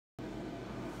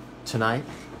Tonight,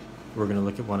 we're going to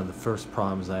look at one of the first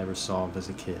problems I ever solved as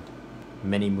a kid,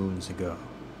 many moons ago.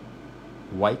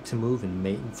 White to move in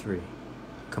mate in 3,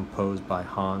 composed by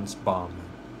Hans Baumann.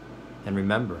 And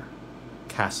remember,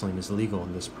 castling is legal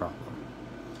in this problem,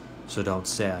 so don't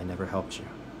say I never helped you.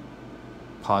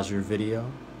 Pause your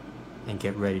video and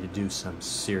get ready to do some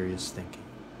serious thinking.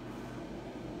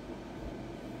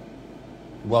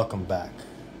 Welcome back,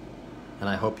 and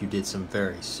I hope you did some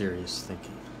very serious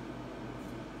thinking.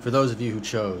 For those of you who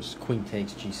chose queen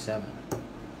takes g7,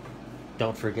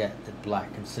 don't forget that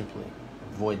black can simply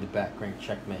avoid the back rank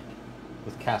checkmate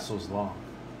with castles long,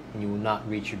 and you will not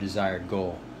reach your desired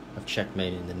goal of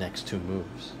checkmating the next 2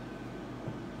 moves.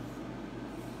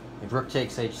 If rook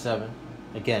takes h7,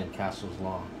 again castles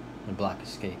long, and black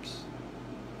escapes.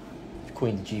 If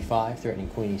queen to g5, threatening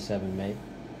queen e7 mate,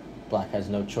 black has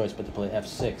no choice but to play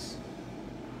f6,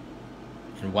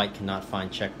 and white cannot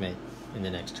find checkmate in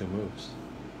the next 2 moves.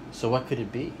 So what could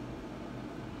it be?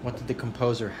 What did the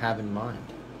composer have in mind?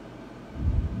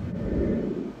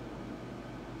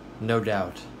 No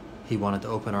doubt, he wanted to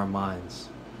open our minds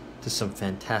to some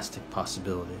fantastic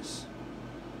possibilities.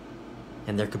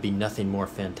 And there could be nothing more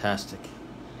fantastic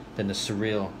than the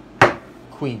surreal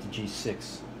queen to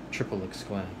g6 triple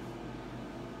exclaim.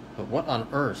 But what on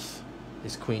earth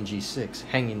is queen g6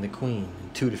 hanging the queen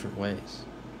in 2 different ways?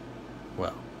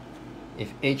 Well,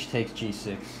 if h takes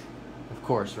g6, of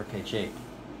course rook h8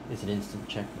 is an instant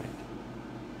checkmate.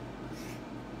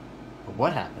 But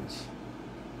what happens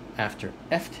after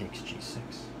f takes g6?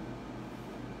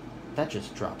 That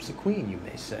just drops the queen, you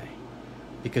may say,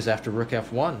 because after rook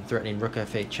f1 threatening rook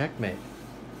f8 checkmate,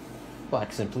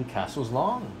 black simply castles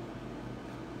long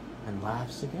and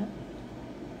laughs again.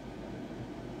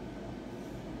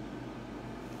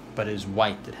 But it is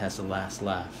white that has the last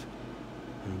laugh,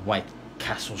 and white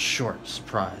castles short.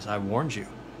 Surprise, I warned you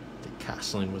that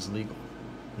castling was legal,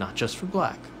 not just for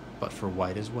black, but for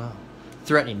white as well,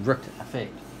 threatening rook to f8.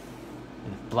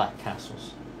 And if black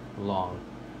castles long,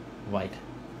 white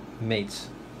mates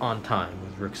on time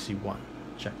with rook c1,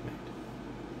 checkmate.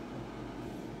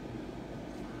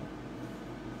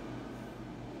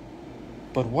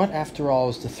 But what after all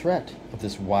is the threat of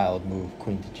this wild move,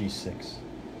 queen to g6?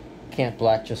 Can't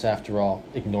black just after all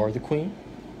ignore the queen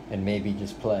and maybe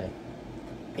just play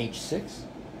h6?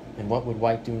 And what would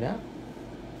white do now?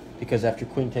 Because after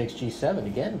queen takes g7,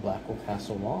 again black will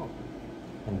castle long,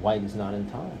 and white is not in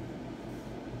time.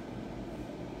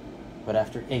 But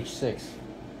after h6,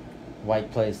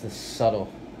 white plays this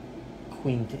subtle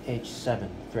queen to h7,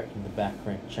 threatening the back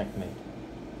rank checkmate.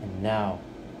 And now,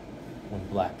 when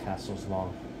black castles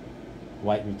long,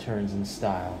 white returns in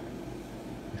style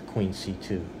with queen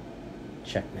c2,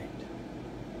 checkmate.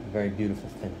 A very beautiful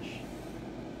finish.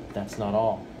 But that's not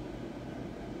all.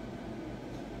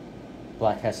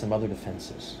 Black has some other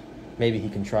defenses. Maybe he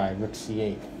can try rook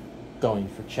c8, going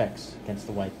for checks against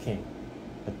the white king.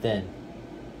 But then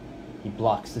he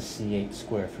blocks the c8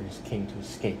 square for his king to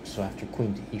escape. So after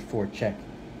queen to e4 check,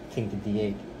 king to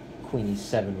d8, queen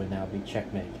e7 would now be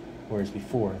checkmate, whereas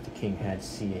before the king had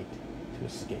c8 to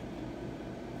escape.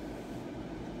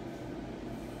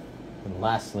 And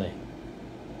lastly,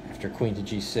 after queen to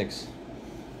g6,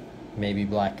 maybe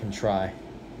black can try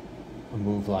a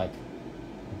move like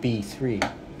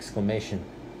b3 exclamation,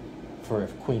 for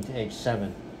if queen to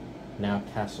h7 now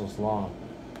castles long,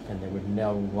 and there would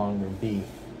no longer be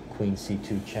queen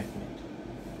c2 checkmate.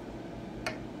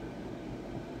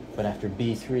 But after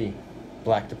b3,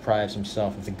 black deprives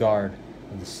himself of the guard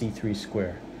of the c3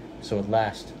 square, so at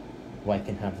last white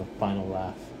can have the final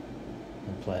laugh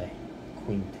and play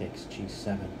queen takes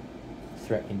g7,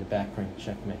 threatening the back rank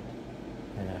checkmate.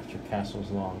 And after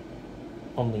castles long,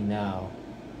 only now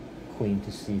queen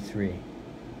to c3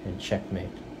 and checkmate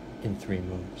in 3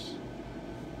 moves.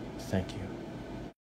 Thank you.